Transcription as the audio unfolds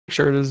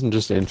Sure it isn't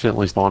just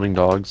infinitely spawning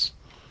dogs.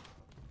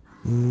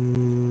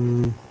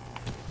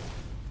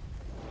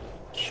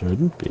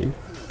 Shouldn't be.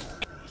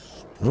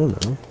 I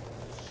don't know.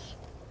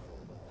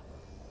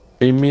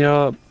 Beam me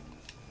up.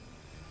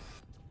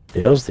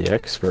 Dale's the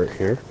expert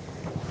here.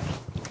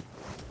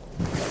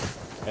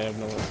 I have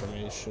no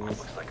information.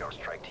 Looks like our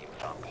strike team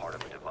found part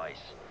of a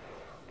device.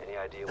 Any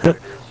idea what it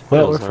is?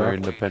 Well, we're Bill's our fucked.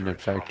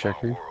 independent fact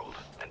checker. World,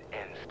 an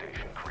end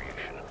station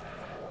creation.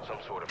 Some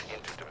sort of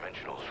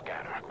interdimensional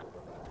scanner.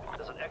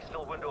 There's an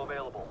exfil window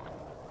available.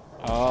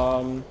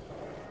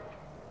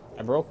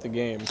 I broke the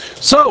game.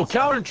 So,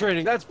 counter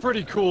training, that's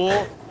pretty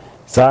cool.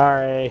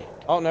 Sorry.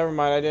 Oh, never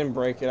mind. I didn't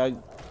break it.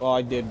 Well,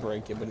 I did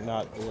break it, but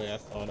not the way I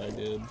thought I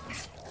did.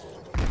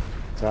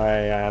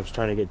 Sorry, I was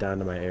trying to get down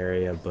to my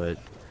area, but...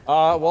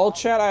 Well,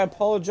 chat, I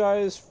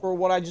apologize for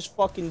what I just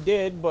fucking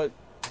did, but,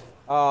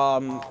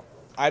 I'm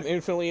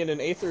infinitely in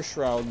an Aether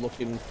Shroud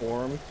looking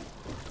for him.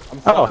 I'm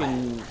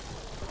fucking...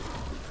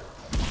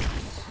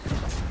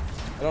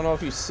 I don't know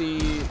if you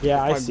see...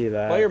 Yeah, I my see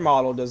that. player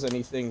model does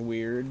anything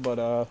weird,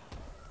 but,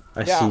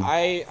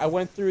 I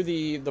went through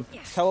the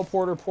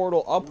teleporter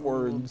portal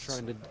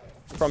upwards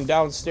from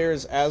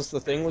downstairs as the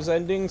thing was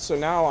ending, so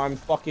now I'm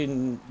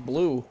fucking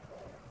blue.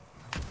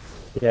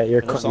 Yeah,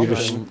 you're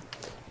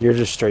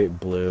just straight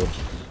blue.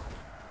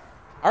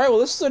 Alright, well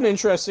this is an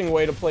interesting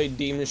way to play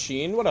D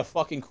Machine. What a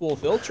fucking cool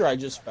filter I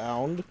just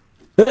found.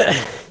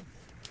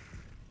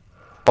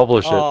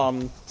 Publish it.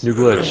 New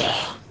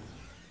glitch.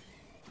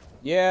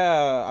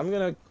 Yeah, I'm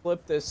gonna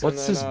clip this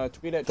What's and then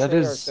tweet at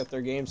Treyarch that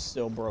their game's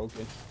still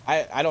broken.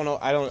 I don't know,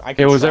 I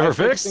can It was try ever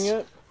fixing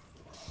fixed? it.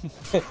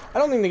 I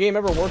don't think the game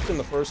ever worked in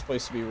the first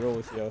place, to be real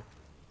with you.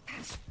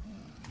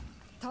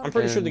 I'm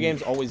pretty sure the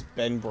game's always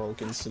been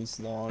broken since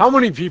launch. How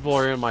many people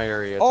are in my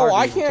area? It's Oh, hard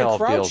I to even tell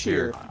can't if Dale's crouch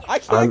here. I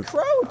can't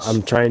crouch!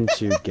 I'm trying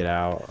to get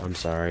out. I'm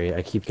sorry.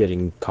 I keep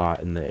getting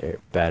caught in the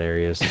bad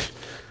areas.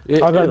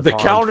 I'll go to the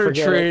pond. counter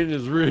Forget train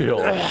is real.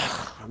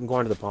 I'm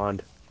going to the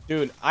pond.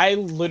 Dude, I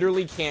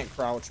literally can't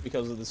crouch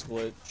because of this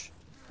glitch.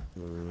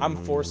 I'm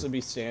forced to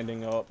be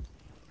standing up.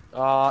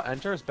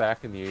 Enter us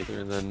back in the Aether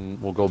and then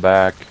we'll go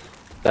back.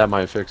 That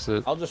might fix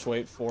it. I'll just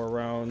wait 4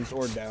 rounds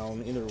or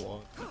down, either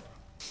one.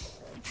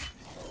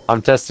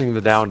 I'm testing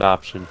the downed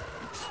option.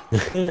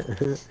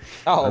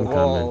 Oh, I'm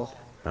well.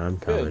 I'm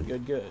coming.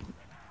 Good.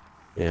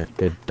 Yeah,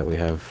 good that we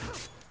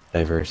have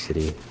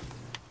diversity.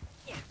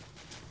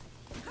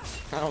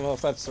 I don't know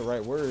if that's the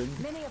right word.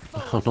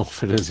 I don't know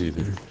if it is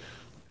either.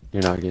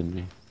 You're not getting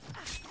me.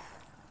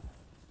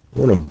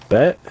 Wanna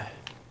bet?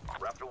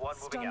 Raptor 1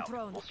 moving out.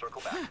 We'll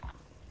circle back.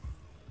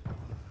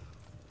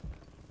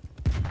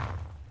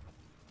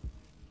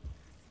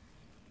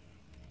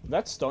 Did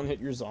that stun hit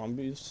your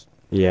zombies?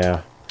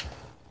 Yeah.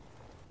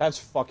 That's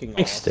fucking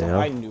Thanks, awesome. Dale.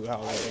 I knew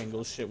how that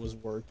angle shit was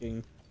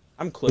working.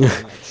 I'm clipping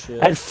that shit.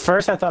 At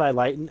first I thought I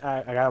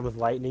got him with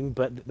lightning,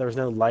 but there was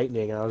no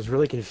lightning, and I was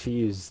really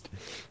confused.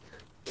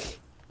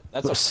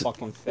 That's a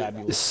fucking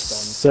fabulous stun.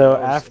 So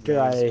That was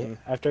amazing.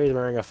 after he's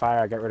wearing a fire,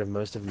 I got rid of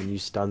most of them, and you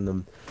stunned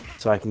them,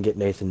 so I can get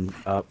Nathan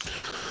up.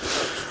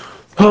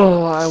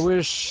 Oh, I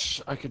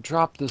wish I could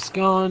drop this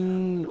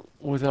gun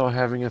without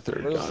having a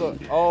third Where's gun.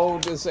 the... Oh,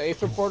 does the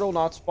Aether Portal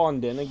not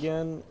spawned in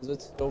again? Is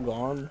it still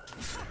gone?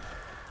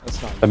 That's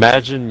not good.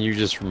 Imagine you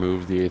just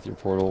removed the Aether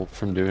portal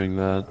from doing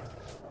that.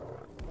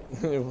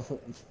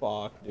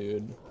 Fuck,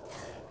 dude.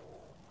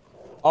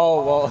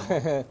 Oh,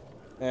 well...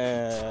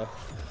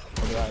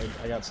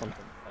 I got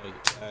something right,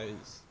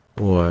 guys.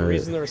 What? The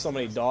reason there were so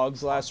many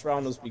dogs last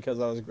round was because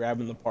I was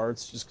grabbing the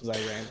parts just because I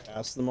ran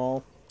past them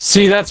all.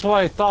 See, that's what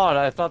I thought.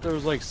 I thought there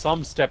was like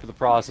some step of the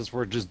process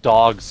where just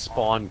dogs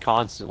spawn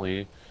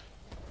constantly.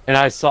 And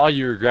I saw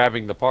you were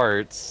grabbing the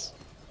parts.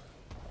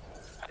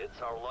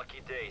 It's our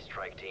lucky day,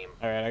 strike team.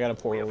 Alright, I got a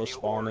portal to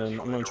spawn in.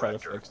 I'm gonna try to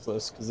fix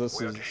this, because this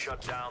We is are to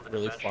shut down the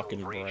really dimensional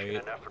fucking breach in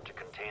bright. an effort to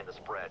contain the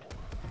spread.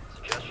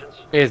 Suggestions?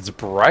 It's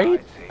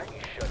bright?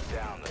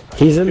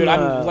 He's in Dude, the,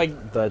 I'm,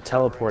 like... the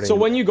teleporting. So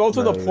when you go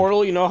through the mode.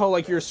 portal, you know how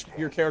like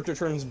your character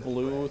turns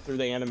blue through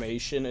the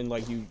animation and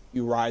like you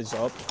rise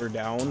up or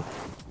down?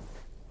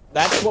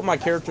 That's what my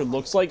character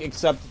looks like,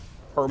 except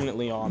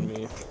permanently on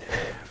me.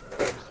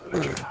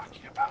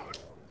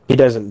 He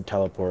doesn't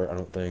teleport, I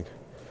don't think.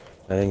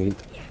 I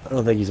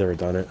don't think he's ever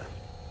done it.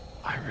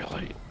 I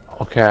really...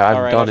 Okay,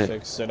 I've done I it.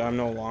 fixed it. I'm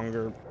no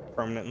longer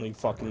permanently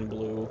fucking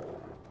blue.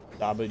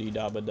 Dabba-dee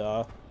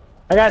dabba-da.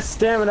 I got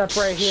stamina up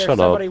right here. Shut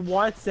Somebody up.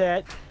 wants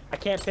it. I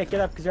can't pick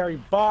it up because I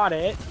already bought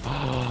it.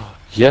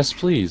 Yes,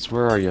 please.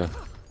 Where are you?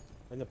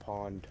 In the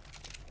pond.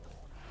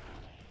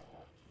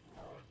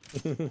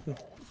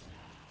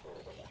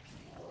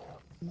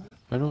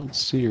 I don't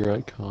see your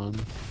icon.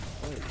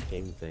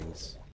 Game things.